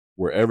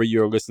Wherever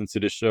you're listening to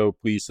the show,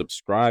 please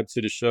subscribe to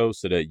the show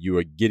so that you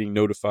are getting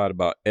notified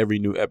about every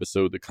new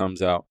episode that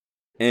comes out.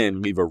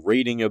 And leave a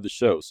rating of the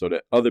show so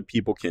that other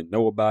people can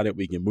know about it.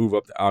 We can move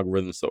up the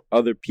algorithm so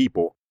other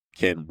people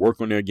can work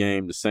on their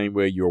game the same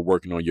way you're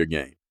working on your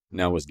game.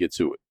 Now let's get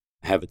to it.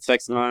 I have a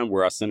text line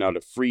where I send out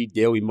a free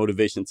daily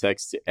motivation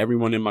text to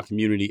everyone in my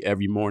community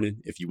every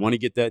morning. If you want to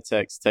get that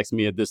text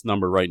me at this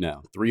number right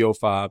now,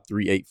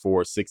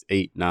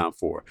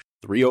 305-384-6894.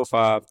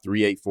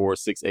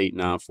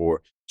 305-384-6894.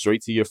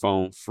 Straight to your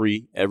phone,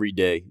 free, every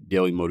day,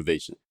 daily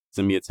motivation.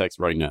 Send me a text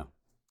right now.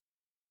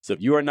 So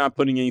if you are not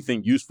putting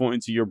anything useful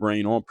into your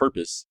brain on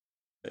purpose,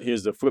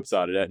 here's the flip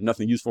side of that.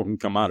 Nothing useful can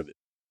come out of it.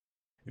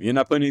 If you're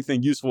not putting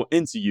anything useful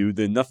into you,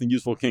 then nothing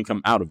useful can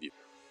come out of you.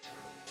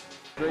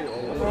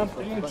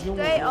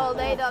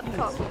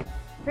 StrayAllDay.com.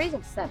 Pretty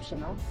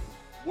exceptional.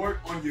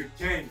 Work on your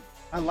game.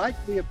 I like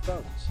the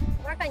approach.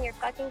 Work on your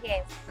fucking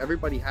game.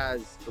 Everybody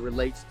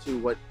relates to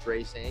what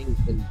Dre's saying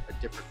in a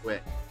different way.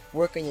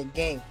 Work on your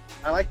game.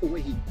 I like the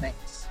way he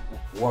thinks.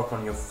 Work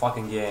on your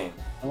fucking game.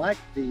 I like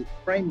the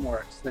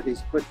frameworks that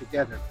he's put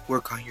together.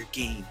 Work on your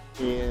game.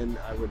 And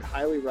I would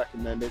highly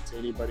recommend it to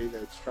anybody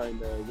that's trying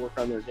to work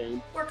on their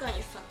game. Work on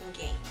your fucking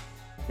game.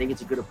 I think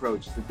it's a good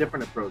approach. It's a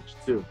different approach,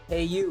 too.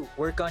 Hey, you,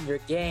 work on your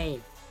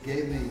game.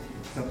 Gave me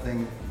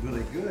something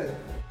really good.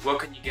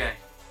 Work on your game.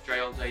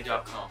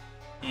 StrayAllDay.com.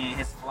 And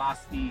his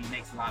philosophy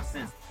makes a lot of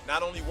sense.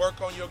 Not only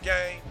work on your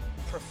game,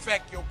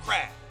 perfect your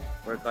craft.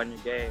 Work on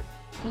your game.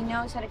 He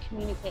knows how to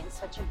communicate in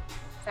such a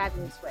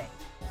fabulous way.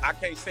 I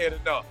can't say it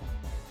enough.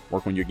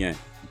 Work on your game.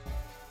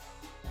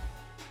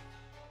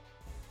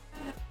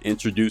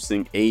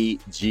 Introducing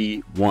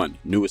AG1,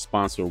 newest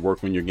sponsor of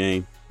Work on Your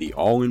Game, the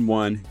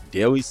all-in-one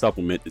daily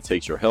supplement that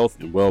takes your health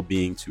and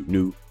well-being to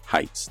new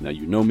heights. Now,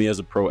 you know me as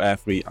a pro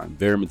athlete. I'm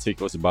very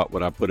meticulous about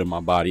what I put in my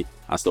body.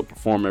 I still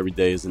perform every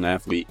day as an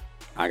athlete.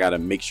 I got to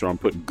make sure I'm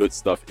putting good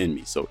stuff in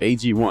me. So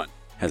AG1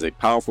 has a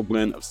powerful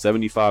blend of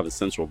 75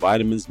 essential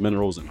vitamins,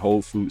 minerals, and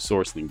whole food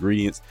sourced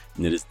ingredients,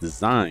 and it is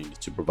designed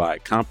to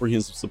provide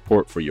comprehensive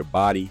support for your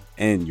body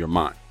and your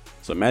mind.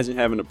 So imagine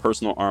having a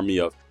personal army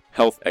of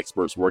health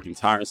experts working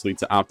tirelessly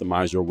to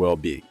optimize your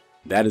well-being.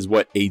 That is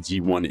what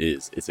AG1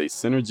 is. It's a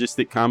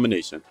synergistic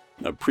combination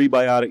of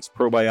prebiotics,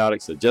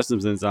 probiotics,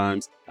 digestive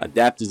enzymes,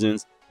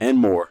 adaptogens, and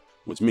more,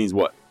 which means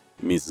what?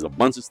 It means there's a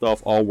bunch of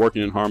stuff all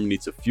working in harmony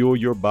to fuel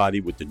your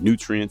body with the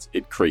nutrients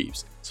it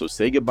craves. So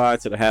say goodbye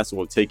to the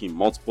hassle of taking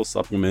multiple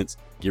supplements,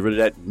 get rid of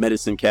that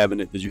medicine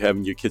cabinet that you have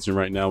in your kitchen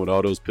right now with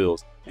all those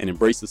pills, and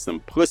embrace the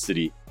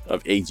simplicity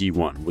of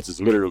AG1, which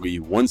is literally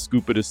one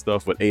scoop of this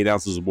stuff with 8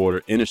 ounces of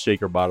water in a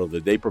shaker bottle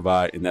that they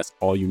provide, and that's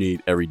all you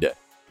need every day.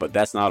 But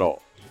that's not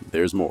all.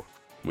 There's more.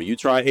 When you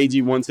try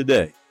AG1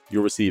 today,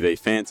 you'll receive a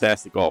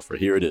fantastic offer.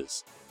 Here it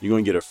is. You're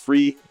going to get a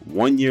free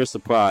 1-year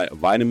supply of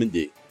vitamin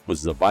D, which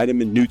is a vital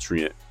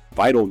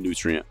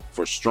nutrient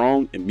for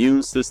strong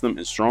immune system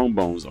and strong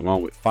bones,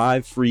 along with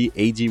 5 free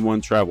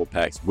AG1 travel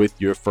packs with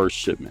your first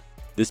shipment.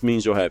 This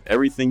means you'll have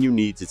everything you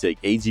need to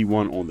take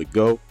AG1 on the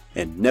go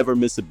and never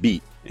miss a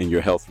beat in your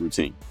health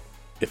routine.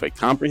 If a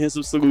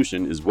comprehensive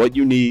solution is what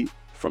you need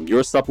from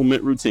your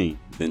supplement routine,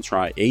 then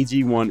try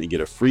AG1 and get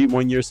a free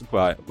 1-year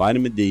supply of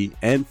vitamin D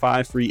and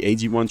 5 free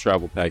AG1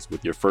 travel packs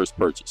with your first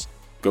purchase.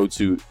 Go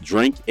to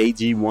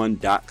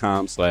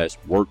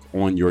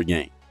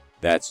drinkag1.com/workonyourgame.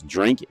 That's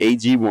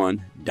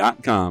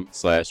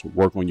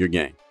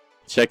drinkag1.com/workonyourgame.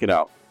 Check it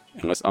out,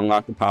 and let's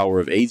unlock the power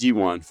of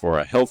AG1 for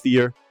a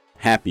healthier,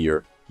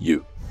 happier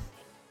you.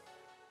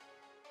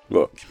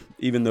 Look,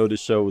 even though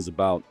this show is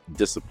about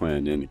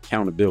discipline and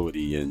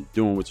accountability and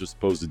doing what you're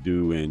supposed to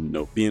do and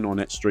being on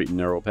that straight and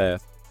narrow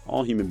path,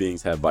 all human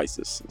beings have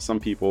vices. Some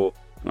people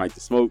like to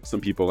smoke,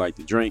 some people like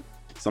to drink,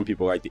 some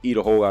people like to eat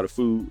a whole lot of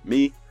food.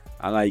 Me,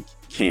 I like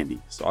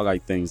candy. So I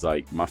like things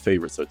like, my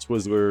favorites are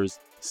Twizzlers,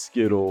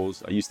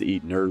 Skittles. I used to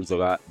eat Nerds a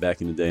lot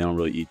back in the day. I don't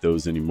really eat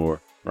those anymore.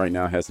 Right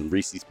now I have some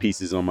Reese's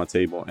Pieces on my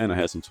table, and I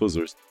have some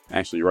Twizzlers.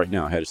 Actually, right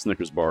now I had a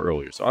Snickers bar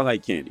earlier. So I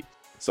like candy.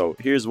 So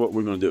here's what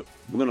we're going to do.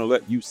 We're going to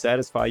let you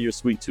satisfy your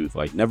sweet tooth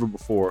like never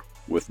before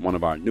with one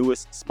of our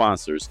newest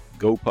sponsors,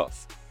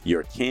 GoPuff,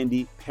 your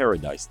candy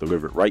paradise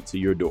delivered right to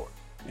your door.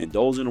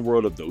 Indulge in a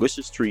world of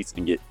delicious treats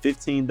and get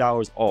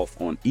 $15 off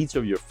on each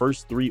of your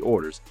first 3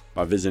 orders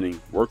by visiting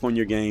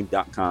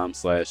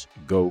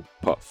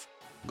workonyourgame.com/GoPuff.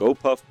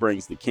 GoPuff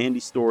brings the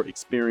candy store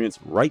experience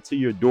right to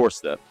your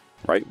doorstep,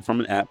 right from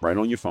an app right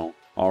on your phone,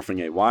 offering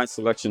a wide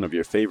selection of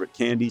your favorite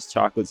candies,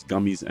 chocolates,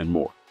 gummies, and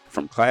more.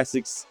 From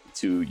classics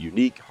to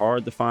unique,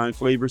 hard-to-find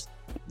flavors,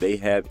 they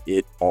have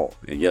it all.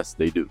 And yes,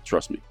 they do.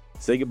 Trust me.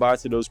 Say goodbye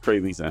to those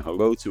cravings and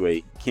hello to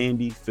a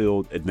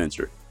candy-filled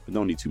adventure, but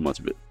don't need too much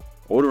of it.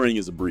 Ordering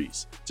is a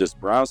breeze. Just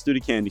browse through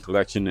the candy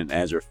collection and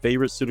add your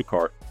favorites to the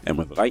cart, and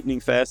with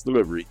lightning-fast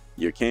delivery,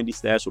 your candy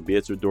stash will be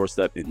at your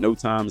doorstep in no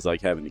time. It's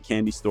like having a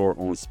candy store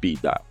on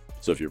speed dial.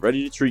 So if you're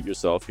ready to treat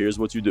yourself, here's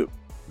what you do.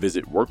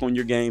 Visit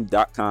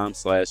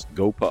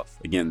workonyourgame.com/GoPuff.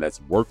 Again, that's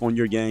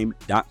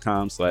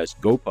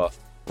workonyourgame.com/GoPuff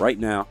right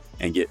now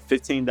and get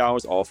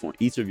 $15 off on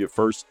each of your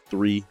first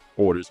 3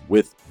 orders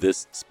with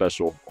this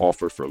special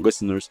offer for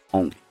listeners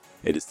only.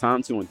 It is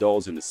time to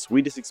indulge in the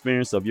sweetest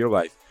experience of your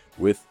life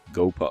with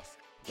GoPuff.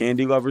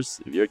 Candy lovers,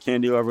 if you're a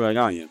candy lover like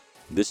I am,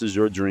 this is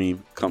your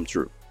dream come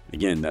true.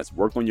 Again, that's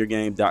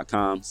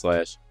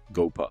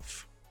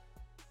workonyourgame.com/GoPuff.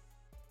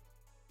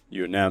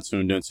 You are now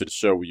tuned into the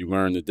show where you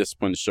learn the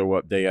discipline to show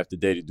up day after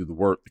day to do the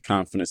work, the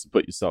confidence to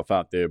put yourself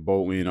out there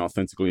boldly and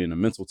authentically, and the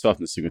mental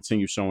toughness to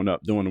continue showing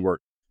up, doing the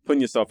work, putting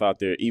yourself out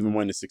there even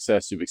when the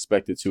success you've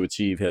expected to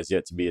achieve has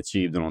yet to be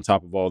achieved. And on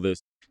top of all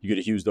this, you get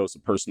a huge dose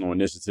of personal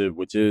initiative,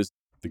 which is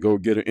the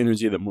go-getter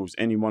energy that moves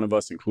any one of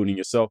us, including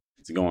yourself,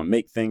 to go and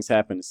make things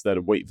happen instead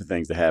of waiting for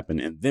things to happen.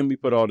 And then we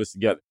put all this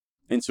together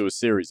into a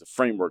series of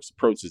frameworks,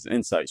 approaches,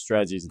 insights,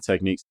 strategies, and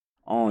techniques,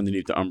 all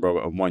underneath the umbrella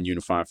of one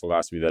unifying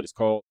philosophy that is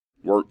called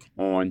Work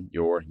on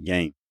Your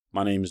Game.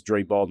 My name is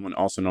Dre Baldwin,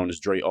 also known as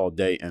Dre All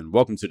Day, and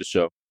welcome to the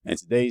show. And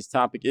today's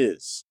topic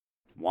is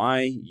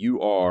why you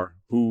are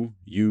who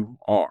you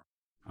are.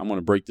 I'm going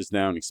to break this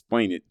down and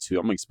explain you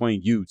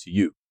to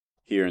you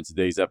here in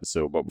today's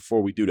episode. But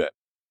before we do that,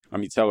 let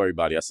me tell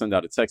everybody, I send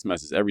out a text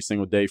message every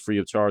single day free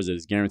of charge that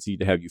is guaranteed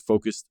to have you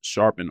focused,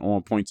 sharp, and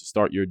on point to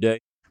start your day.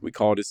 We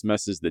call this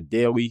message the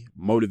Daily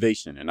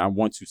Motivation, and I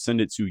want to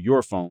send it to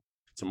your phone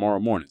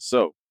tomorrow morning.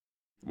 So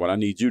what I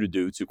need you to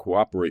do to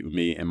cooperate with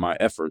me in my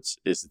efforts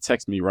is to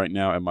text me right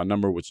now at my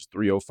number, which is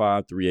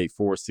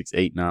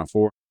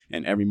 305-384-6894.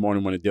 And every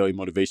morning when the Daily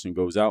Motivation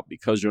goes out,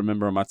 because you're a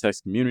member of my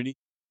text community,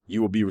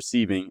 you will be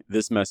receiving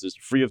this message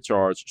free of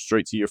charge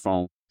straight to your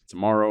phone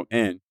tomorrow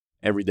and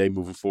every day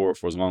moving forward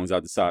for as long as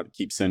I decide to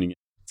keep sending it.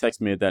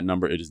 Text me at that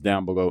number. It is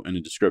down below in the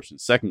description.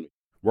 Secondly,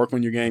 Work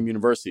on Your Game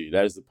University.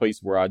 That is the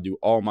place where I do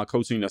all my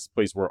coaching. That's the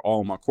place where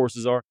all of my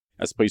courses are.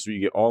 That's the place where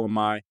you get all of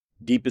my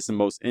deepest and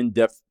most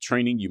in-depth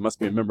training. You must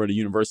be a member of the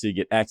university to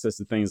get access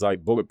to things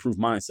like Bulletproof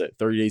Mindset,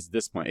 30 Days of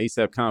Discipline,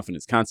 ASAP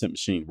Confidence, Content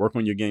Machine, Work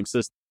on Your Game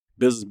System,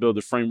 Business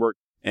Builder Framework,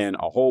 and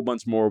a whole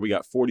bunch more. We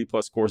got 40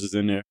 plus courses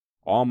in there,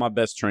 all my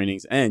best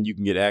trainings, and you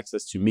can get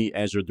access to me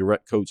as your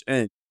direct coach,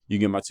 and you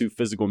get my 2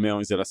 physical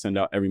mailings that I send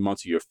out every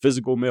month to your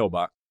physical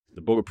mailbox,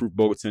 the Bulletproof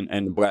Bulletin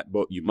and the Black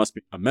Book. You must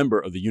be a member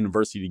of the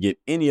university to get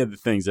any of the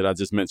things that I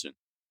just mentioned,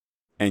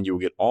 and you'll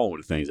get all of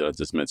the things that I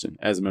just mentioned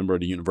as a member of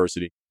the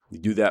university. You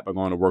do that by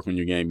going to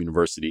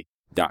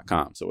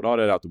workonyourgameuniversity.com. So with all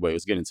that out the way,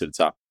 let's get into the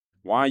topic.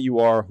 Why you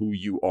are who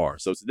you are.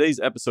 So today's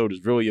episode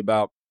is really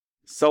about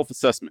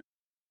self-assessment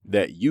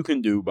that you can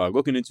do by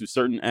looking into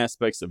certain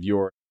aspects of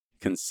your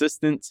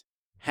consistent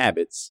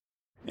habits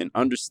and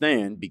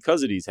understand,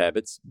 because of these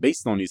habits,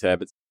 based on these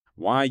habits,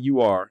 why you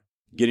are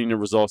getting the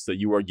results that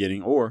you are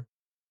getting or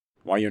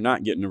why you're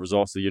not getting the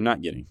results that you're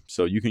not getting.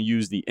 So you can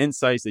use the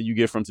insights that you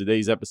get from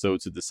today's episode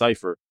to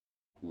decipher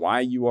why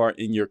you are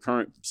in your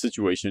current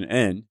situation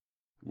and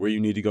where you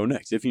need to go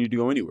next. If you need to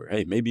go anywhere,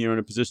 hey, maybe you're in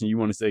a position you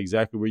want to stay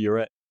exactly where you're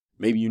at.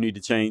 Maybe you need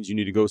to change. You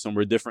need to go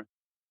somewhere different.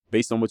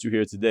 Based on what you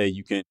hear today,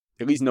 you can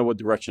at least know what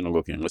direction to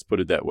look in. Let's put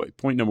it that way.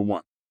 Point number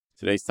 1.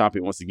 Today's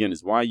topic, once again,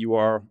 is why you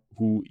are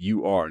who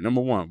you are.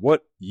 Number 1,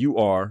 what you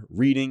are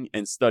reading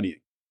and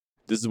studying.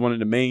 This is one of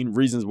the main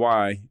reasons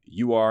why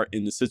you are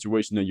in the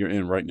situation that you're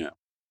in right now.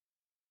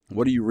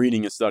 What are you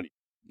reading and studying?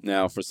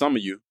 Now, for some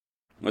of you,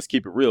 let's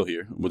keep it real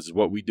here, which is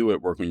what we do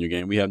at Work on Your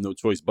Game. We have no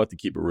choice but to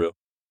keep it real.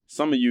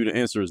 Some of you, the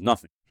answer is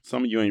nothing.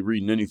 Some of you ain't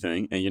reading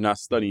anything and you're not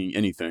studying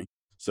anything.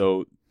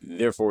 So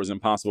therefore, it's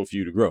impossible for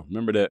you to grow.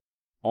 Remember that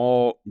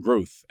all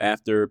growth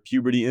after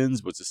puberty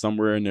ends, which is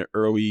somewhere in the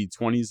early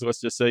 20s,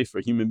 let's just say,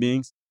 for human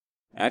beings.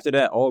 After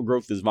that, all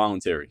growth is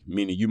voluntary,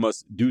 meaning you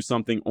must do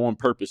something on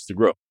purpose to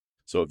grow.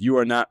 So if you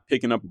are not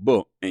picking up a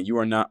book and you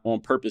are not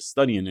on purpose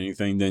studying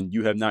anything, then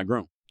you have not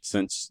grown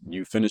since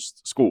you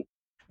finished school.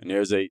 And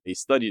there's a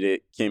study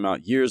that came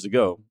out years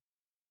ago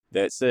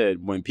that said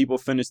when people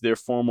finish their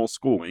formal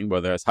schooling,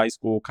 whether it's high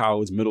school,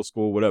 college, middle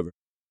school, whatever,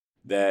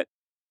 that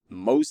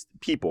most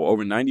people,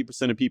 over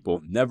 90% of people,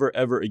 never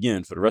ever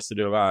again for the rest of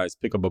their lives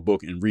pick up a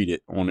book and read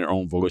it on their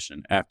own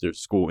volition after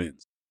school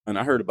ends. And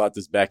I heard about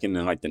this back in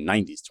the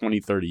 90s, 20,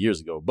 30 years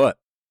ago, but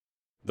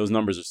those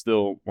numbers are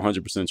still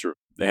 100% true.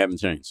 They haven't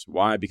changed.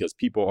 Why? Because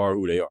people are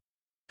who they are.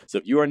 So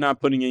if you are not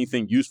putting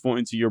anything useful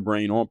into your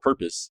brain on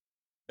purpose,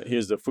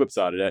 here's the flip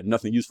side of that.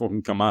 Nothing useful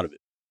can come out of it.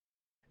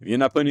 If you're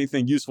not putting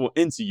anything useful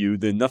into you,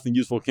 then nothing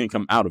useful can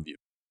come out of you.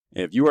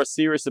 And if you are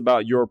serious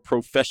about your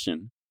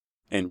profession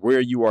and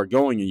where you are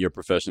going in your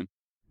profession,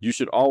 you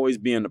should always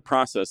be in the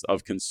process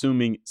of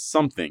consuming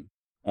something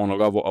on a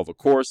level of a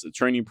course, a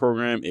training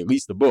program, at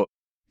least a book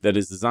that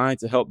is designed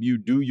to help you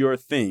do your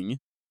thing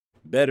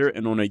better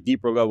and on a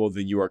deeper level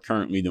than you are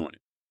currently doing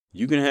it.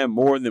 You can have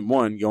more than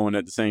one going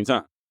at the same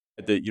time.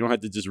 You don't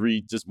have to just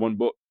read just one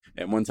book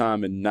at one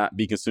time and not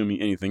be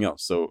consuming anything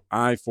else. So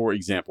for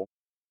example,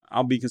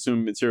 I'll be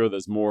consuming material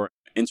that's more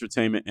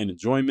entertainment and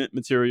enjoyment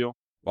material,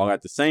 while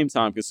at the same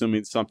time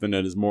consuming something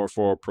that is more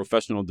for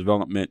professional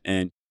development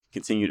and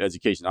continued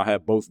education. I'll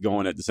have both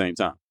going at the same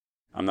time.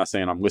 I'm not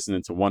saying I'm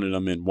listening to one of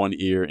them in one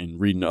ear and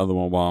reading the other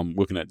one while I'm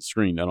looking at the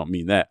screen. I don't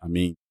mean that. I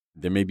mean,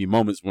 there may be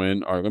moments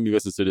when, all right, let me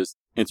listen to this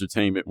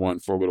entertainment one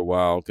for a little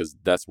while because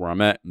that's where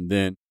I'm at. And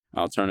then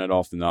I'll turn it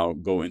off and I'll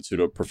go into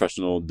the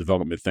professional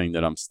development thing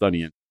that I'm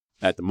studying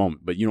at the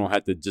moment, but you don't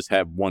have to just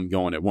have one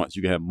going at once.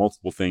 You can have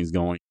multiple things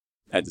going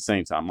at the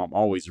same time. I'm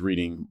always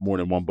reading more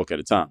than one book at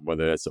a time,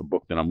 whether that's a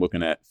book that I'm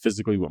looking at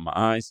physically with my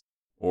eyes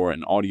or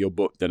an audio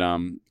book that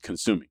I'm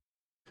consuming.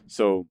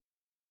 So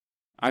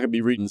I could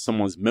be reading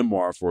someone's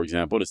memoir, for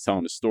example, that's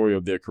telling the story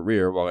of their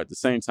career, while at the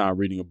same time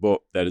reading a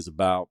book that is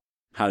about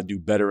how to do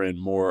better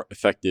and more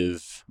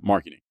effective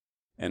marketing.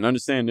 And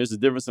understand there's a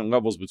difference in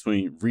levels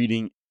between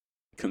reading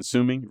 /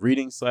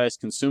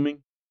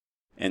 consuming,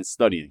 and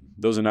studying.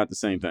 Those are not the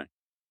same thing.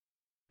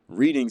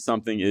 Reading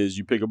something is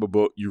you pick up a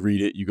book, you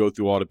read it, you go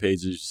through all the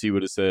pages, you see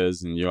what it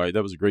says, and you're like,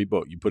 that was a great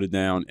book. You put it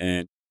down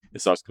and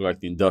it starts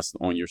collecting dust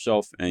on your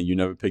shelf and you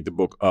never pick the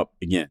book up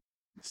again.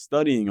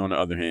 Studying, on the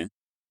other hand,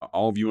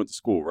 all of you went to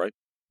school, right?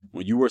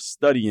 When you were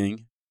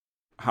studying,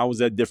 how was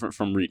that different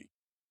from reading?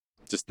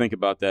 Just think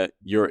about that,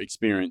 your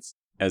experience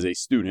as a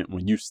student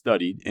when you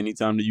studied,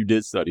 anytime that you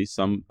did study,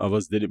 some of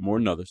us did it more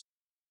than others.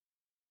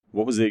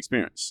 What was the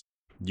experience?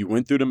 You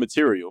went through the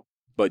material,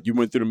 but you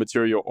went through the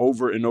material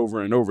over and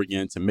over and over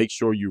again to make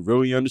sure you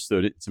really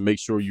understood it, to make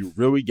sure you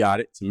really got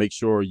it, to make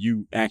sure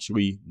you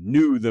actually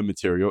knew the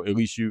material, at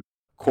least you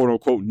quote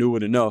unquote knew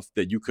it enough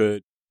that you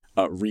could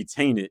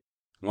retain it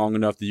long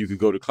enough that you could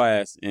go to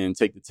class and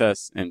take the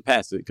test and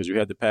pass it, because you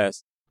had to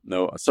pass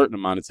a certain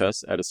amount of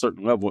tests at a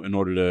certain level in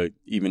order to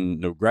even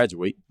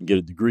graduate and get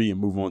a degree and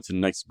move on to the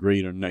next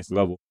grade or the next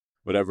level,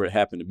 whatever it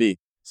happened to be.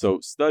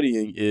 So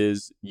studying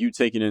is you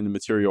taking in the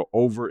material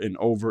over and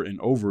over and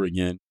over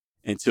again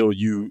until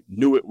you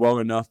knew it well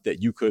enough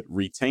that you could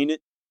retain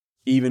it,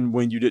 even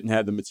when you didn't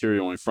have the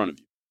material in front of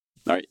you.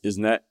 All right,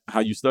 isn't that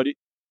how you studied?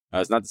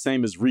 It's not the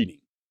same as reading.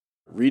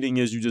 Reading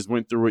is you just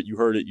went through it, you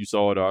heard it, you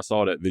saw it, or I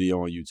saw that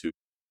video on YouTube.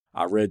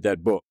 I read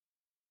that book.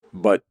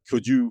 But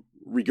could you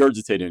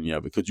regurgitate any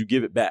of it? Could you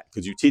give it back?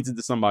 Could you teach it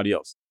to somebody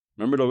else?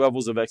 Remember the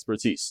levels of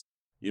expertise.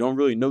 You don't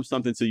really know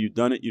something until you've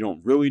done it. You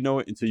don't really know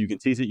it until you can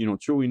teach it. You don't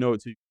truly know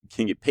it until you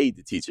can get paid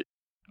to teach it.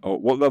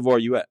 What level are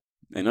you at?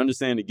 And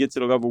understand, to get to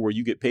the level where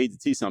you get paid to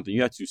teach something,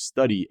 you have to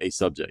study a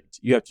subject.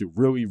 You have to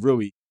really,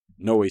 really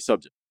know a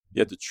subject. You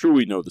have to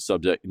truly know the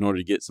subject in order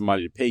to get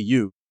somebody to pay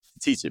you to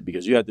teach it,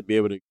 because you have to be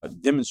able to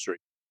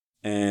demonstrate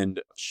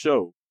and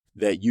show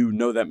that you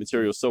know that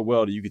material so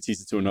well that you can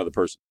teach it to another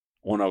person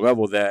on a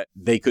level that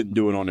they couldn't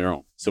do it on their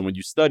own. So when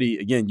you study,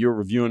 again, you're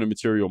reviewing the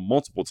material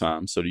multiple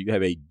times so that you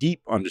have a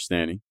deep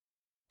understanding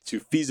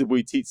to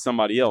feasibly teach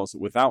somebody else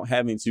without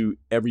having to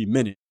every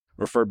minute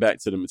refer back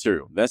to the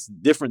material. That's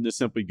different than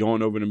simply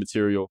going over the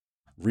material,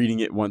 reading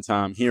it one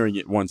time, hearing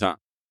it one time.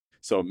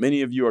 So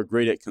many of you are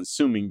great at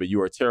consuming, but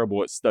you are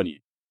terrible at studying.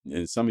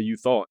 And some of you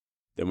thought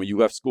that when you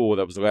left school,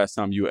 that was the last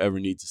time you ever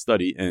need to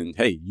study. And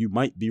hey, you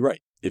might be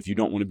right. If you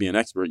don't want to be an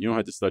expert, you don't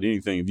have to study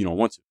anything if you don't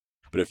want to.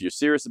 But if you're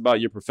serious about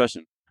your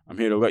profession, I'm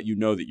here to let you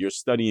know that your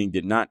studying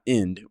did not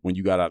end when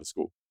you got out of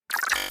school.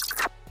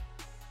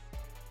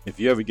 If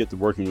you ever get to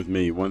working with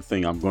me, one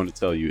thing I'm going to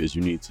tell you is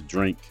you need to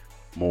drink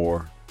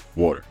more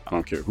water. I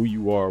don't care who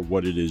you are,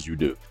 what it is you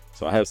do.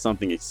 So I have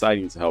something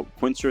exciting to help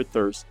quench your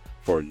thirst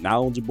for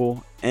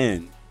knowledgeable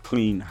and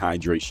clean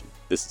hydration.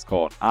 This is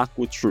called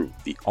AquaTru,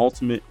 the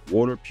ultimate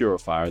water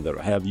purifier that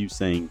will have you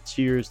saying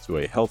cheers to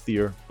a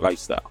healthier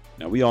lifestyle.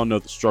 Now, we all know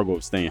the struggle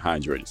of staying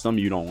hydrated. Some of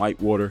you don't like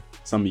water.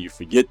 Some of you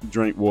forget to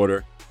drink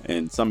water.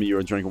 And some of you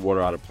are drinking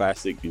water out of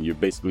plastic, and you're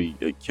basically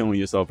killing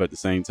yourself at the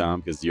same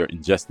time because you're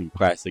ingesting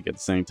plastic at the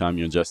same time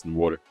you're ingesting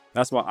water.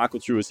 That's why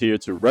AquaTru is here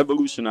to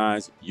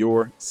revolutionize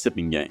your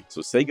sipping game.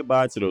 So say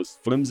goodbye to those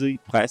flimsy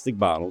plastic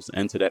bottles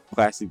and to that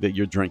plastic that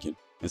you're drinking,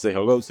 and say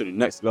hello to the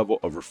next level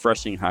of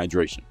refreshing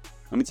hydration.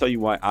 Let me tell you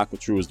why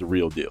AquaTru is the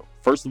real deal.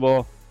 First of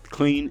all,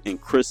 clean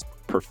and crisp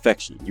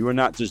perfection. You are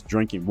not just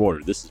drinking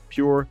water. This is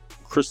pure,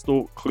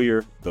 crystal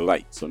clear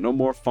delight. So no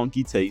more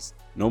funky taste,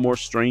 no more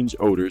strange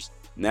odors.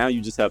 Now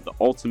you just have the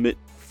ultimate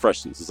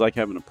freshness. It's like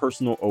having a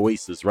personal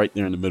oasis right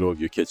there in the middle of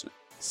your kitchen.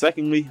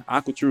 Secondly,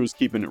 AquaTru is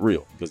keeping it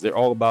real because they're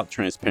all about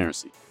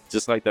transparency,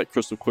 just like that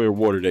crystal clear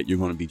water that you're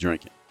going to be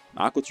drinking.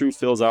 AquaTru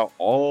fills out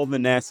all the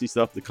nasty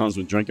stuff that comes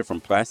with drinking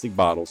from plastic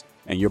bottles,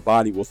 and your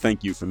body will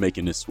thank you for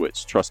making this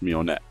switch. Trust me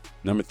on that.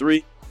 Number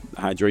 3, the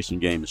hydration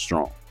game is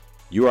strong.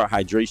 You are a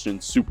hydration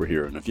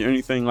superhero, and if you're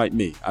anything like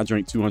me, I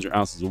drink 200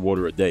 ounces of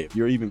water a day. If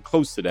you're even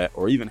close to that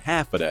or even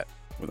half of that,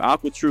 with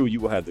AquaTru, you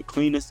will have the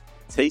cleanest,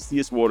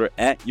 tastiest water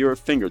at your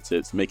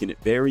fingertips, making it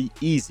very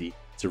easy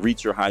to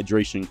reach your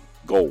hydration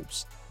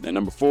goals. And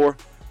number 4,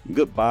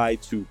 goodbye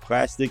to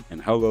plastic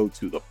and hello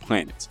to the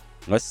planet.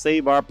 Let's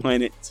save our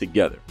planet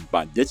together.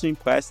 By ditching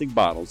plastic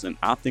bottles and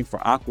opting for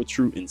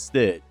AquaTru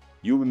instead,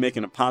 you'll be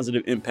making a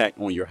positive impact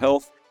on your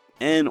health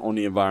and on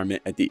the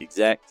environment at the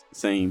exact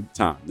same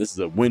time. This is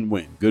a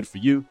win-win. Good for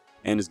you,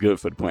 and it's good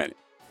for the planet.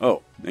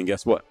 Oh, and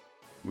guess what?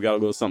 We got a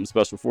little something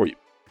special for you.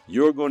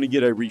 You're going to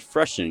get a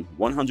refreshing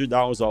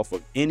 $100 off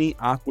of any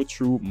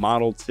AquaTru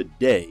model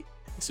today,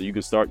 so you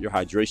can start your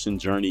hydration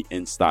journey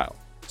in style.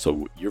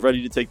 So you're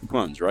ready to take the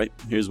plunge, right?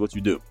 Here's what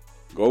you do.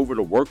 Go over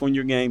to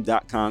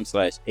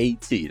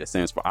workonyourgame.com/AT. That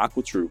stands for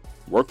AquaTru.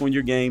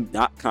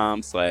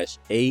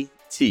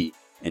 Workonyourgame.com/AT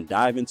and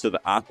dive into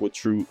the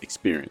AquaTru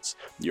experience.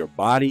 Your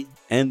body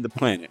and the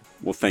planet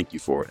will thank you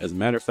for it. As a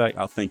matter of fact,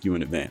 I'll thank you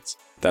in advance.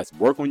 That's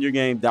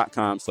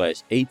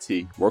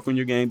workonyourgame.com/AT,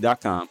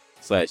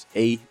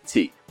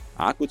 workonyourgame.com/AT.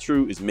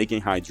 AquaTrue is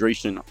making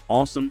hydration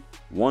awesome,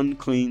 one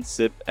clean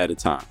sip at a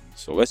time.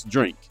 So let's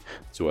drink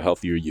to a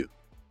healthier you.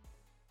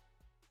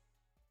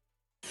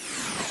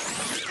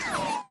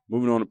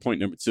 Moving on to point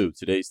number 2.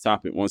 Today's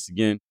topic, once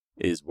again,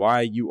 is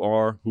why you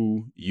are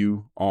who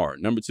you are.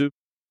 Number 2,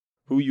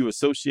 who you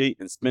associate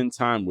and spend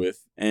time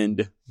with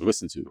and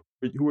listen to.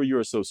 Who are your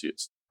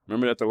associates?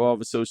 Remember that the law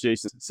of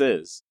association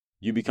says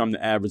you become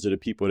the average of the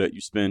people that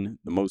you spend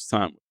the most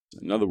time with.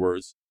 In other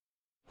words,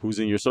 who's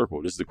in your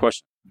circle? This is the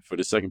question for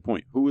the second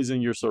point. Who is in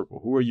your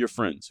circle? Who are your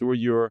friends? Who are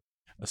your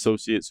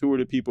associates? Who are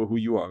the people who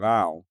you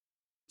allow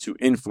to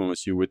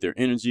influence you with their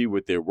energy,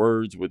 with their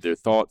words, with their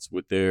thoughts,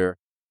 with their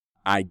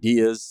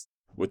ideas,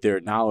 with their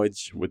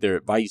knowledge, with their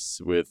advice,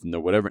 with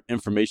whatever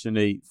information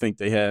they think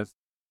they have?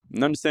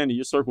 And understand that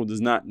your circle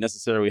does not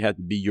necessarily have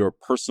to be your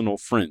personal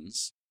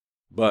friends,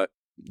 but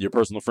your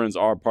personal friends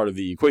are part of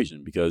the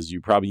equation because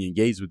you probably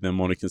engage with them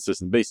on a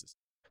consistent basis.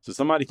 So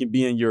somebody can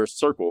be in your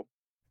circle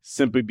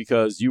simply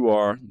because you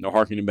are,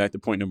 harkening back to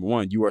point number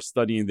 1, you are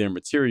studying their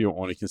material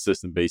on a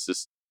consistent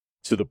basis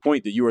to the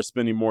point that you are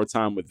spending more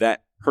time with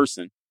that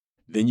person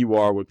than you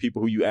are with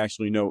people who you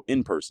actually know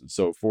in person.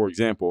 So, for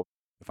example,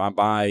 if I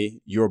buy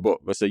your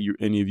book, let's say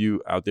any of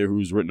you out there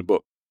who's written a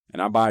book,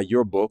 and I buy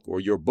your book or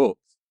your books,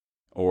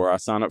 or I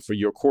sign up for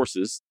your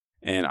courses,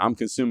 and I'm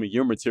consuming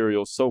your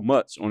material so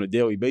much on a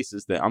daily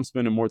basis that I'm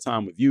spending more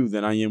time with you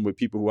than I am with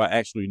people who I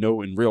actually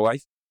know in real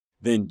life,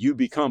 then you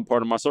become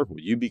part of my circle.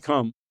 You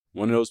become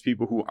one of those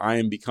people who I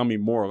am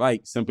becoming more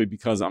like simply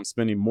because I'm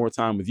spending more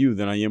time with you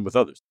than I am with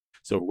others.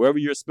 So whoever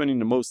you're spending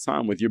the most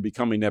time with, you're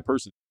becoming that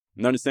person.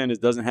 And understand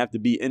it doesn't have to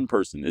be in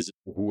person. It's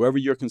whoever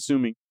you're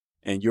consuming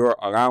and you're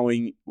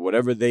allowing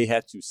whatever they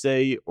have to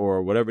say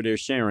or whatever they're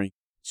sharing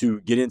to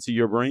get into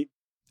your brain.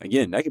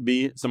 Again, that could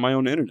be somebody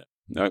on the internet.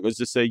 Now, let's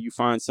just say you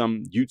find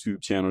some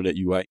YouTube channel that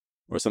you like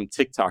or some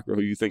TikToker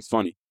who you think's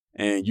funny,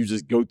 and you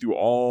just go through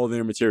all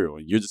their material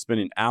and you're just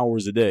spending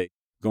hours a day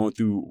going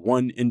through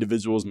one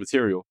individual's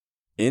material.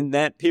 In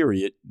that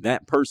period,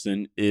 that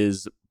person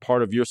is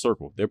part of your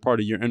circle. They're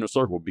part of your inner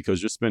circle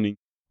because you're spending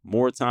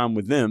more time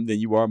with them than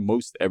you are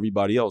most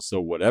everybody else.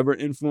 So whatever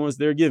influence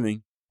they're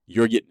giving,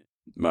 you're getting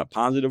it,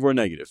 positive or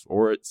negative,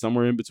 or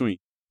somewhere in between,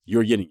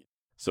 you're getting it.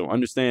 So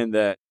understand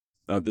that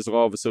this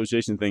law of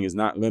association thing is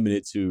not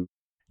limited to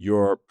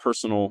your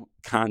personal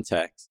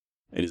contacts.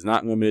 It is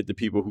not limited to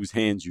people whose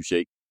hands you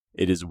shake.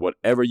 It is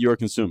whatever you're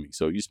consuming.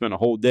 So you spend a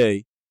whole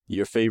day,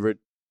 your favorite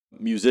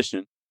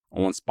musician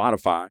on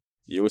Spotify,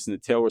 you listen to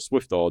Taylor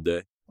Swift all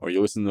day, or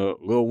you listen to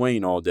Lil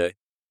Wayne all day.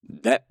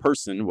 That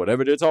person,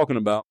 whatever they're talking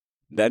about,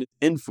 that is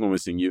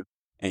influencing you,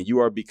 and you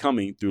are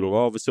becoming, through the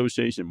law of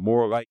association,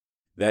 more like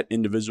that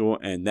individual,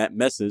 and that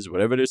message,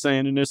 whatever they're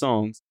saying in their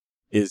songs,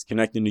 is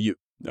connecting to you.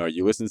 Or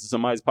you listen to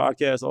somebody's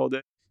podcast all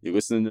day, you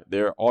listen to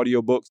their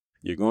audiobooks,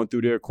 you're going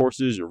through their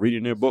courses, you're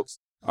reading their books.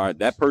 All right,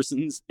 that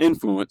person's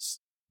influence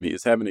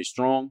is having a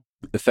strong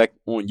effect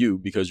on you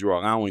because you're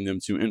allowing them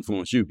to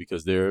influence you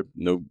because they're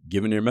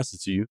giving their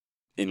message to you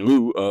in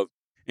lieu of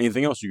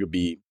anything else you could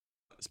be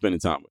spending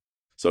time with.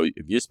 So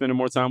if you're spending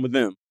more time with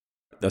them,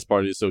 that's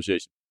part of the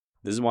association.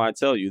 This is why I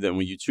tell you that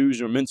when you choose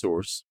your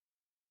mentors,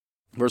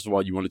 first of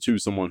all, you want to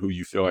choose someone who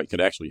you feel like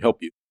could actually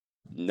help you.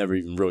 Never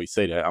even really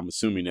say that. I'm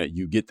assuming that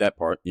you get that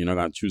part. You're not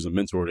going to choose a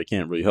mentor that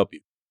can't really help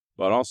you.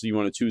 But also you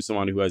want to choose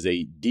someone who has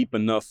a deep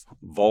enough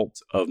vault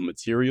of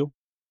material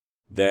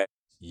that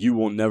you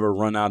will never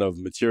run out of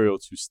material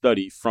to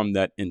study from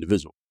that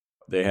individual.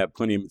 They have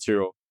plenty of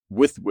material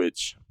with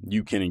which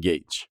you can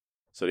engage.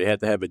 So they have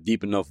to have a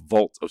deep enough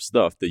vault of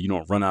stuff that you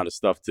don't run out of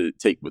stuff to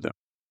take with them.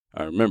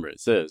 Remember, it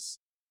says,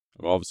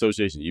 law of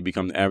association, you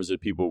become the average of the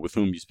people with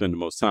whom you spend the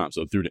most time.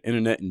 So through the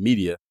internet and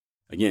media,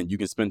 again, you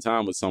can spend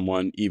time with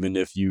someone even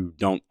if you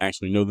don't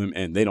actually know them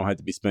and they don't have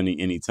to be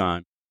spending any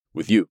time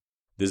with you.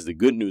 This is the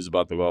good news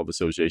about the law of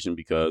association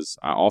because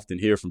I often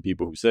hear from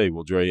people who say,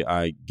 well, Dre,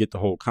 I get the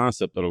whole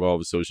concept of the law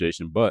of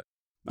association, but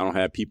I don't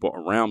have people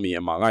around me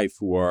in my life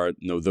who are,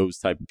 those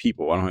type of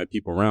people. I don't have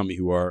people around me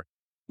who are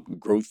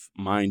growth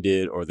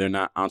minded or they're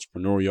not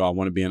entrepreneurial. I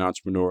want to be an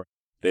entrepreneur.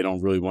 They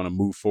don't really want to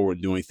move forward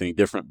and do anything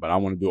different, but I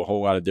want to do a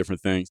whole lot of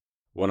different things.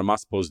 What am I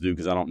supposed to do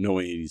because I don't know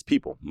any of these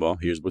people? Well,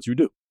 here's what you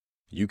do.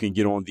 You can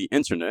get on the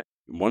internet.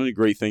 One of the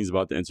great things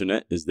about the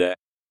internet is that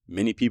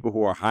many people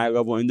who are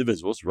high-level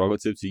individuals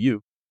relative to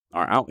you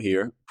are out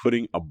here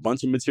putting a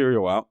bunch of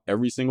material out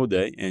every single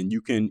day, and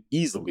you can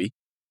easily,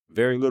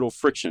 very little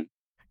friction,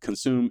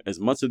 consume as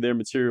much of their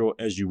material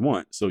as you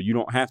want. So you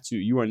don't have to,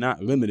 you are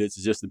not limited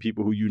to just the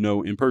people who you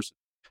know in person,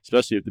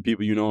 especially if the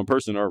people you know in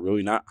person are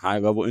really not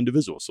high-level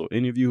individuals. So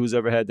any of you who's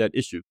ever had that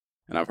issue,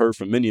 and I've heard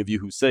from many of you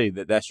who say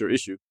that that's your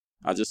issue,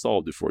 I just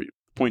solved it for you.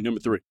 Point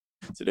number 3.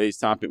 Today's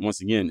topic, once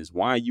again, is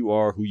why you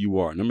are who you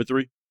are. Number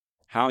 3,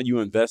 how you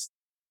invest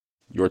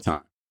your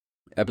time.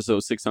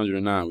 Episode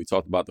 609, we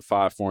talked about the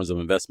 5 forms of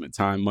investment: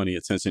 time, money,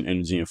 attention,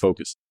 energy, and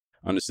focus.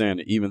 Understand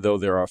that even though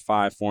there are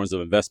 5 forms of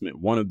investment,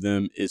 one of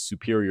them is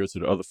superior to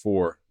the other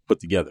 4 put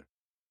together.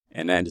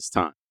 and that is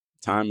time.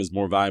 Time is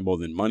more valuable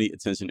than money,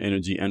 attention,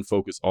 energy, and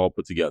focus all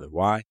put together.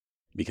 Why?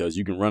 Because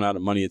you can run out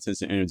of money,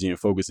 attention, energy, and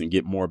focus and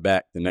get more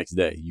back the next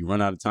day. You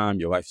run out of time,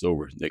 your life's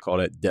over. They call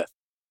that death.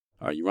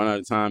 You run out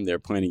of time, they're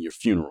planning your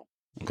funeral.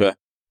 Okay?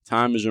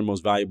 Time is your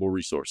most valuable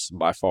resource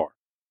by far.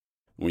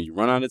 When you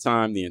run out of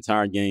time, the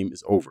entire game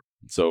is over.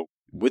 So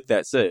with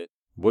that said,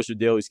 what's your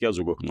daily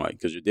schedule looking like?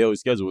 Because your daily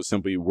schedule is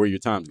simply where your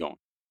time's going.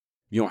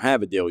 If you don't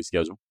have a daily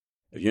schedule,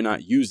 if you're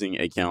not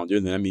using a calendar,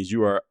 then that means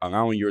you are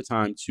allowing your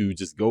time to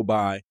just go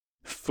by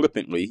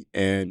flippantly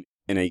and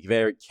in a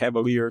very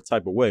cavalier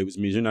type of way, which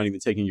means you're not even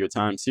taking your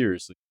time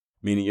seriously,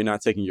 meaning you're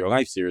not taking your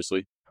life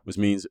seriously, which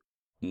means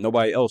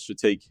nobody else should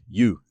take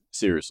you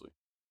seriously.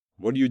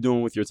 What are you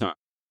doing with your time?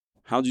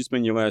 How did you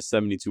spend your last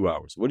 72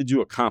 hours? What did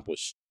you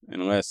accomplish in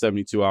the last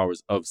 72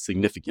 hours of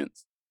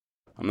significance?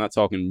 I'm not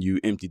talking you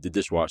emptied the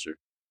dishwasher.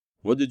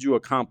 What did you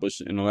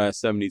accomplish in the last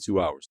 72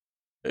 hours?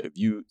 If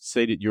you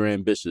say that you're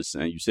ambitious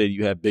and you say that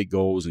you have big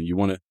goals and you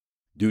want to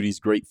do these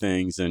great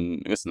things,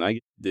 and listen, I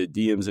get the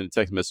DMs and the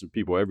text message from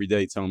people every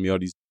day telling me all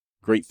these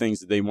great things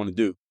that they want to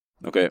do.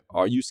 Okay,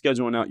 are you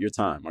scheduling out your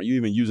time? Are you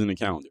even using a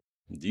calendar?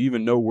 Do you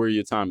even know where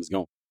your time is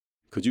going?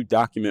 Could you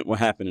document what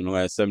happened in the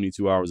last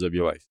 72 hours of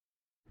your life?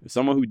 If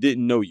someone who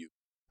didn't know you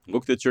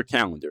looked at your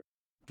calendar,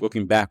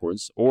 looking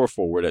backwards or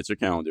forward at your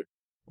calendar,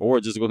 or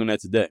just looking at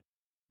today,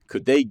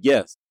 could they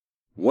guess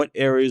what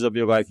areas of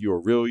your life you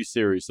are really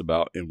serious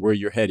about and where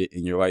you're headed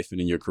in your life and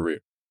in your career?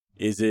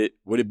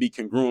 Would it be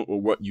congruent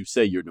with what you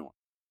say you're doing?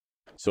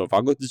 So if I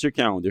looked at your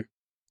calendar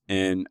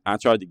and I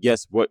tried to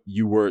guess what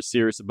you were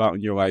serious about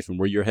in your life and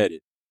where you're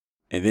headed,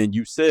 and then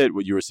you said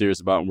what you were serious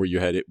about and where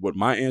you're headed, would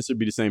my answer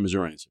be the same as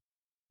your answer?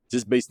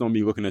 Just based on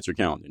me looking at your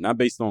calendar, not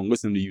based on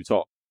listening to you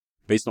talk,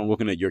 based on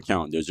looking at your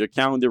calendar. Does your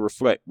calendar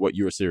reflect what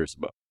you're serious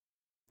about?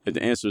 If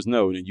the answer is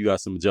no, then you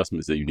got some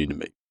adjustments that you need to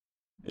make.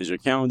 Is your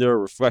calendar a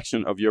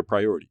reflection of your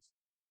priorities?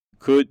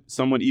 Could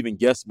someone even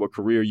guess what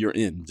career you're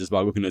in just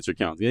by looking at your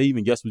calendar? They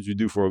even guess what you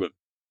do for a living.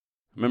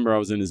 Remember, I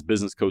was in his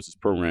business coach's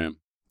program,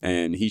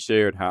 and he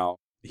shared how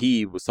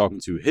he was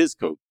talking to his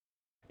coach,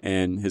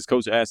 and his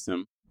coach asked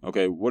him,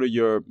 okay, what are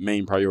your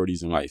main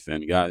priorities in life?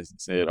 And the guy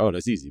said, oh,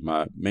 that's easy.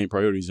 My main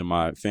priorities are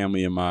my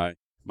family and my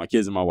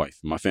kids and my wife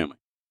and my family.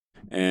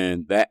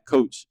 And that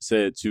coach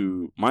said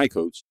to my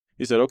coach,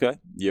 he said, okay,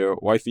 your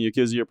wife and your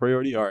kids are your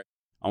priority? All right,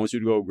 I want you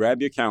to go grab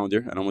your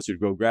calendar, and I want you to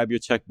go grab your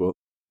checkbook,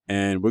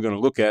 and we're going to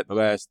look at the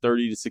last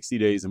 30 to 60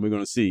 days, and we're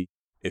going to see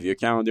if your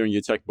calendar and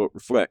your checkbook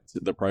reflect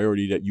the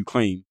priority that you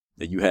claim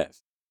that you have.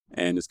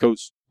 And his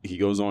coach, he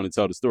goes on to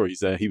tell the story. He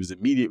said he was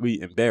immediately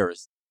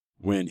embarrassed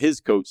when his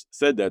coach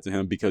said that to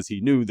him because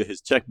he knew that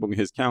his checkbook and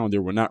his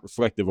calendar were not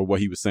reflective of what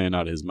he was saying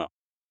out of his mouth.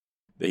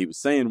 That he was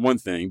saying one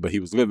thing, but he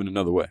was living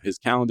another way. His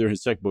calendar and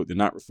his checkbook did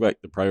not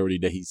reflect the priority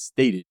that he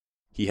stated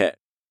he had.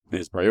 And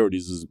his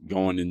priorities was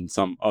going in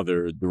some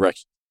other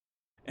direction.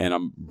 And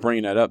I'm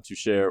bringing that up to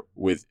share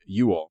with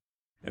you all.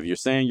 If you're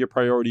saying your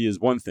priority is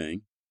one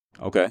thing,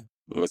 okay,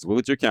 let's look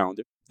at your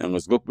calendar and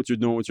let's look what you're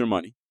doing with your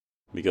money,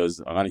 because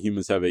a lot of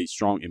humans have a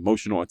strong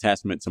emotional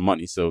attachment to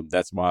money. So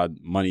that's why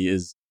money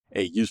is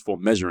a useful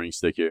measuring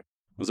stick here.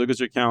 Let's look at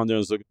your calendar.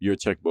 Let's look at your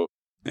checkbook.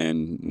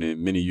 And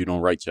many of you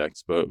don't write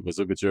checks, but let's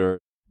look at your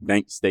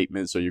bank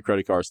statements or your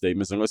credit card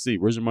statements, and let's see,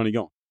 where's your money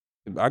going?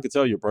 I could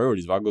tell your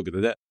priorities if I look at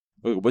that.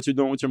 Look at what you're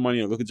doing with your money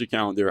and look at your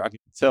calendar. I can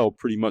tell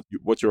pretty much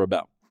what you're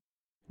about.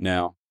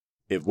 Now,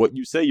 if what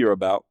you say you're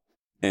about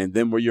and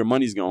then where your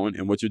money's going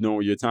and what you're doing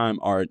with your time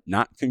are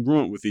not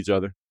congruent with each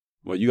other,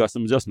 well, you got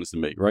some adjustments to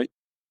make, right?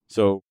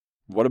 So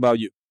what about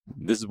you?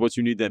 This is what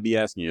you need to be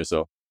asking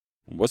yourself.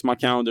 What's my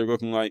calendar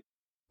looking like?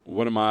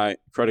 What are my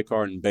credit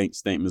card and bank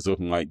statements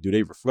looking like? Do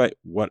they reflect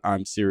what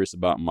I'm serious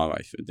about in my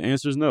life? If the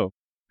answer is no,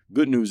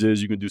 good news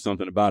is you can do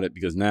something about it,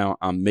 because now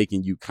I'm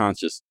making you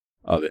conscious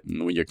of it.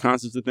 And when you're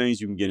conscious of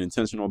things, you can get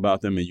intentional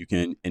about them and you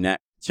can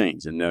enact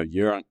change. And now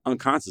you're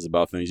unconscious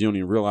about things. You don't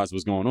even realize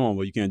what's going on.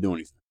 Well, you can't do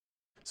anything.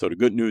 So the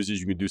good news is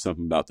you can do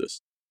something about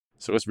this.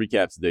 So let's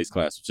recap today's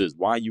class, which is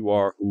why you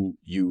are who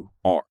you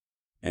are.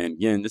 And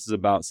again, this is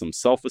about some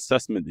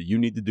self-assessment that you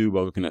need to do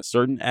by looking at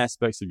certain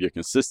aspects of your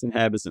consistent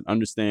habits and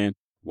understand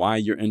why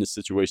you're in the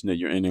situation that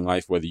you're in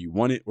life, whether you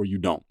want it or you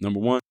don't. Number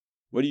one,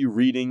 what are you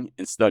reading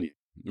and studying?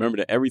 Remember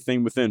that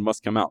everything within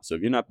must come out. So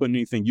if you're not putting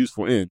anything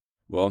useful in,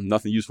 well,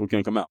 nothing useful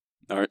can come out.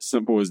 All right,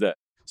 simple as that.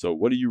 So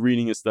what are you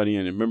reading and studying?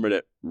 And remember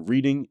that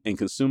reading and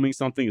consuming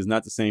something is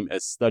not the same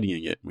as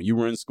studying it. When you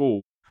were in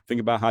school, think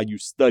about how you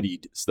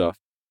studied stuff.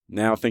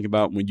 Now think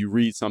about when you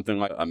read something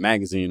like a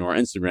magazine or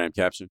Instagram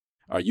caption.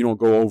 You don't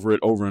go over it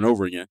over and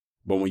over again.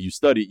 But when you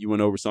studied, you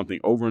went over something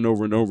over and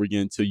over and over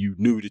again until you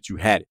knew that you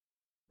had it.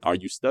 Are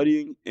you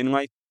studying in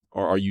life,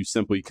 or are you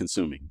simply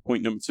consuming?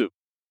 Point number two,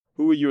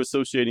 who are you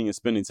associating and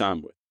spending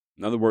time with?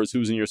 In other words,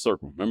 who's in your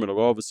circle? Remember, the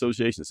law of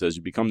association says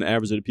you become the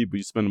average of the people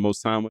you spend the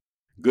most time with.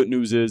 Good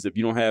news is if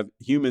you don't have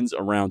humans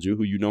around you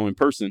who you know in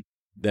person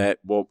that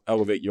will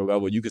elevate your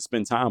level, you can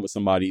spend time with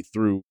somebody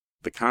through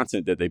the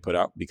content that they put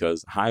out,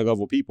 because high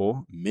level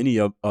people, many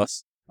of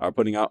us, are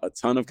putting out a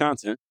ton of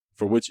content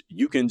for which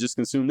you can just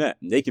consume that.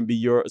 And they can be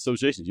your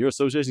associations. Your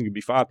association can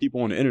be 5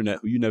 people on the internet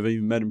who you never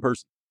even met in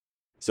person.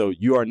 So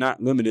you are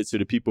not limited to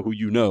the people who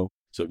you know.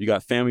 So if you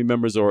got family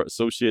members or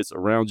associates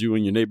around you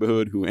in your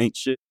neighborhood who ain't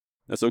shit,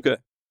 that's okay.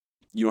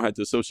 You don't have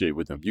to associate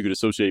with them. You could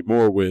associate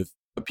more with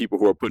the people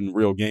who are putting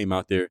real game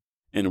out there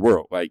in the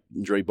world, like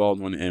Dre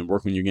Baldwin and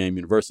Work on Your Game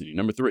University.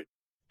 Number 3,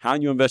 how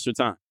you invest your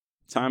time.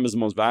 Time is the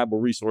most valuable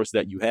resource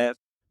that you have.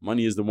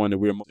 Money is the one that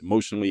we're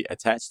emotionally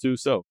attached to.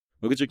 So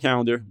look at your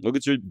calendar, look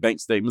at your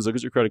bank statements, look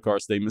at your credit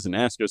card statements, and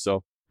ask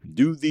yourself,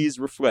 do these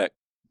reflect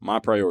my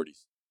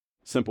priorities?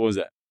 Simple as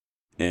that.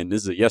 And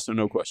this is a yes or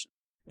no question.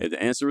 If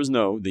the answer is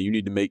no, then you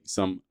need to make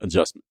some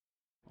adjustment.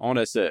 All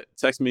that said,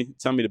 text me,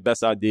 tell me the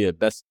best idea,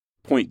 best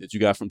point that you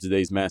got from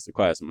today's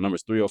masterclass. My number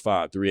is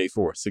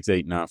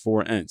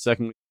 305-384-6894. And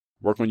secondly,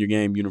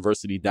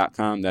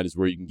 workonyourgameuniversity.com. That is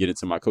where you can get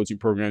into my coaching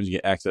programs. You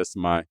get access to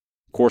my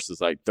courses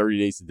like 30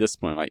 Days to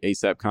Discipline, like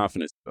ASAP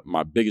Confidence,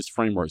 my biggest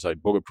frameworks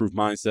like Bulletproof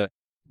Mindset,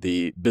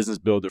 the Business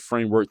Builder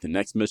Framework, the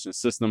Next Mission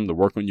System, the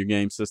Work on Your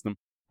Game system.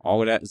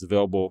 All of that is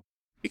available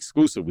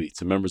exclusively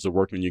to members of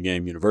Work on Your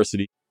Game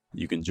University.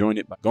 You can join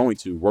it by going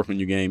to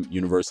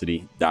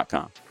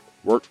workonyourgameuniversity.com.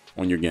 Work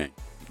on your game.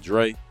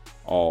 Dre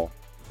all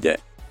day.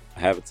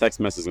 I have a text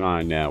message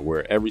line now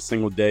where every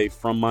single day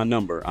from my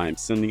number, I am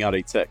sending out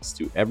a text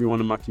to everyone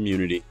in my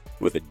community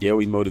with a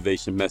daily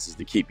motivation message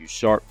to keep you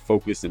sharp,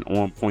 focused, and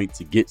on point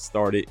to get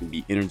started and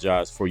be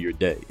energized for your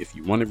day. If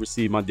you want to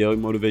receive my daily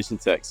motivation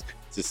text,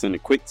 just send a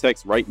quick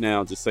text right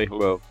now. Just say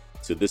hello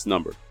to this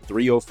number,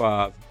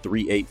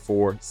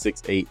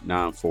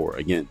 305-384-6894.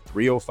 Again,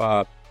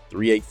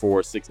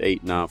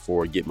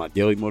 305-384-6894. Get my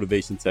daily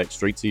motivation text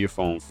straight to your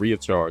phone, free of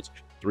charge,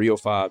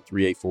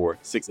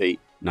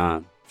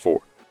 305-384-6894.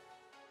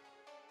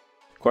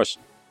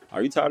 Question: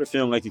 are you tired of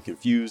feeling like a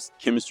confused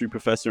chemistry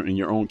professor in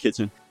your own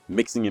kitchen,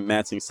 mixing and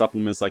matching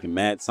supplements like a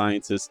mad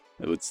scientist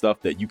with stuff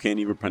that you can't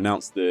even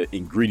pronounce the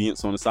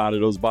ingredients on the side of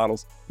those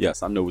bottles?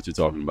 Yes, I know what you're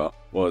talking about.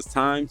 Well, it's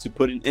time to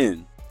put an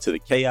end to the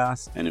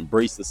chaos and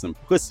embrace the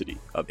simplicity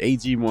of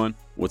AG1,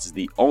 which is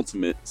the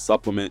ultimate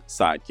supplement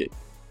sidekick.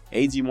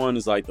 AG1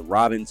 is like the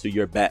Robin to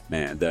your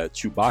Batman, the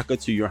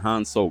Chewbacca to your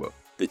Han Solo,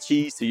 the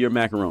cheese to your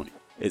macaroni.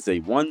 It's a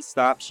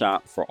one-stop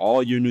shop for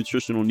all your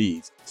nutritional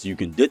needs, so you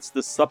can ditch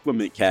the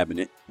supplement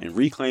cabinet and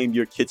reclaim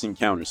your kitchen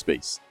counter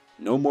space.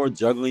 No more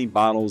juggling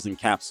bottles and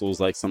capsules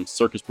like some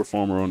circus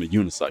performer on a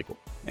unicycle.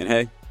 And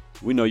hey,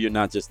 we know you're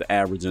not just the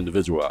average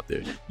individual out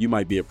there. You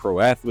might be a pro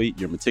athlete,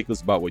 you're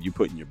meticulous about what you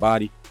put in your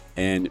body,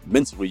 and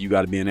mentally you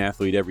got to be an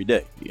athlete every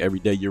day. Every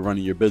day you're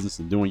running your business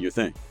and doing your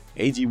thing.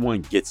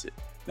 AG1 gets it.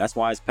 That's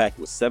why it's packed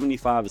with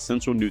 75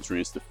 essential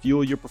nutrients to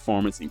fuel your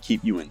performance and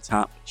keep you in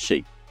top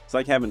shape. It's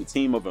like having a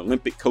team of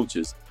Olympic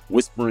coaches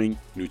whispering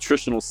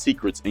nutritional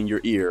secrets in your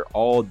ear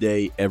all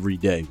day, every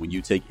day when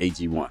you take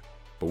AG1.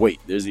 But wait,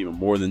 there's even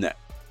more than that.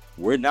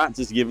 We're not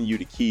just giving you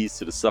the keys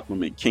to the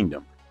supplement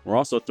kingdom. We're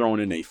also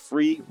throwing in a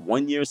free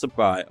 1-year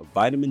supply of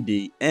vitamin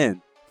D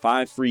and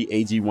 5 free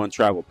AG1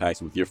 travel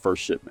packs with your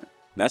first shipment.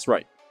 That's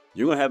right.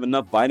 You're going to have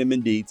enough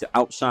vitamin D to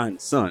outshine the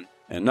sun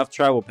and enough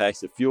travel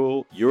packs to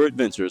fuel your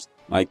adventures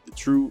like the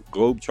true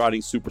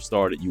globe-trotting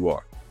superstar that you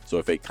are. So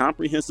if a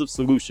comprehensive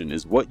solution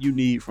is what you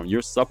need from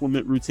your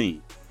supplement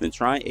routine, then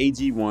try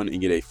AG1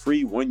 and get a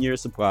free 1-year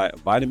supply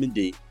of vitamin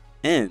D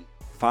and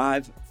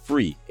 5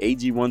 free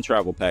AG1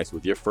 travel packs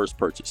with your first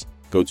purchase.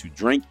 Go to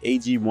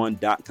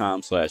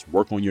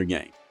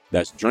drinkag1.com/workonyourgame.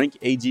 That's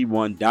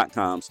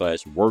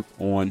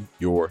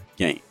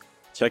drinkag1.com/workonyourgame.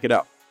 Check it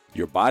out.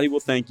 Your body will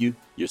thank you.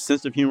 Your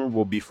sense of humor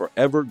will be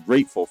forever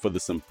grateful for the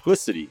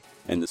simplicity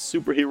and the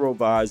superhero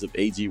vibes of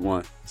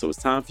AG1. So it's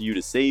time for you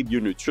to save your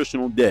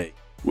nutritional day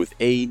with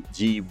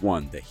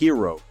AG1, the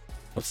hero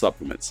of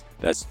supplements.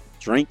 That's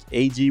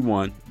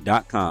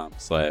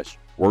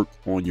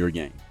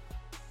drinkag1.com/workonyourgame.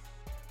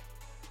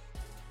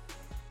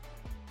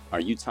 Are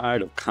you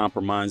tired of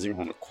compromising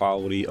on the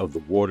quality of the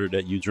water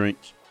that you drink?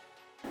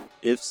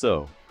 If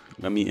so,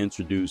 let me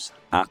introduce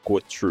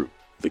AquaTrue,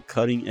 the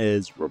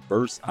cutting-edge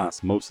reverse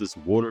osmosis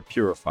water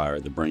purifier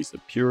that brings the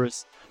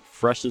purest,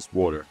 freshest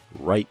water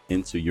right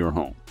into your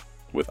home.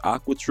 With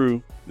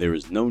AquaTrue, there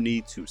is no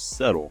need to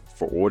settle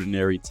for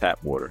ordinary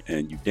tap water,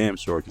 and you damn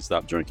sure can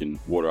stop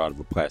drinking water out of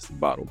a plastic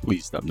bottle.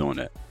 Please stop doing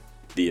that.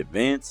 The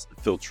advanced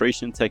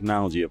filtration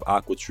technology of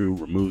AquaTrue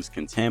removes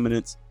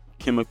contaminants,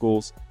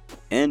 chemicals,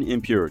 and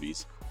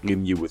impurities,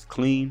 leaving you with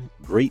clean,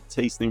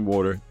 great-tasting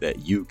water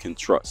that you can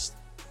trust.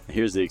 And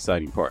here's the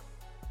exciting part.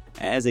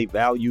 As a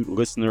valued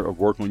listener of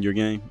Work on Your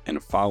Game and a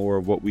follower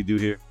of what we do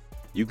here,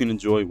 you can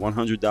enjoy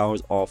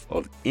 $100 off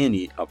of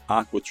any of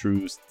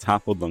AquaTrue's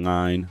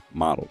top-of-the-line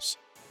models.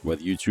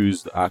 Whether you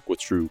choose the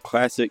AquaTrue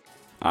Classic,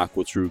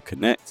 AquaTrue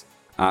Connect,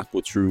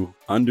 AquaTrue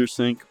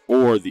Undersink,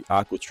 or the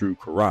AquaTrue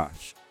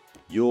Garage,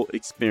 you'll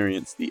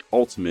experience the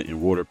ultimate in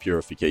water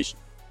purification.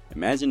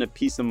 Imagine the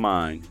peace of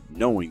mind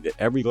knowing that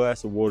every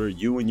glass of water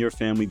you and your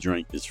family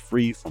drink is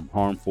free from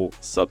harmful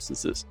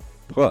substances.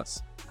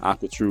 Plus,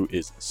 AquaTrue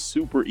is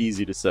super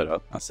easy to set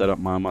up. I set up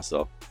mine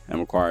myself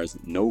and requires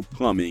no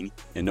plumbing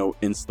and no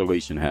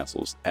installation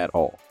hassles at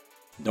all.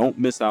 Don't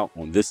miss out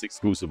on this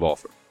exclusive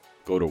offer.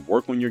 Go to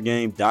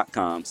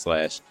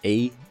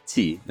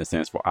workonyourgame.com/AT, that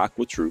stands for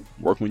AquaTrue,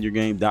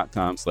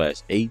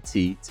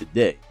 workonyourgame.com/AT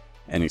today,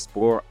 and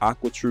explore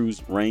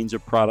AquaTrue's range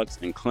of products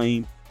and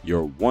claim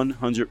your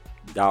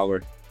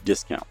 $100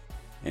 discount.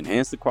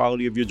 Enhance the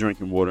quality of your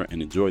drinking water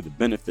and enjoy the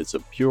benefits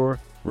of pure,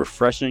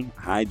 refreshing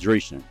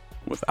hydration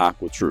with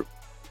AquaTrue.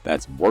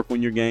 That's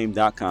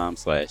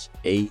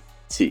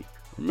workonyourgame.com/AT.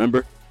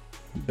 Remember,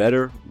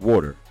 better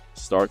water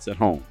starts at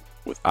home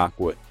with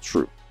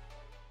AquaTrue.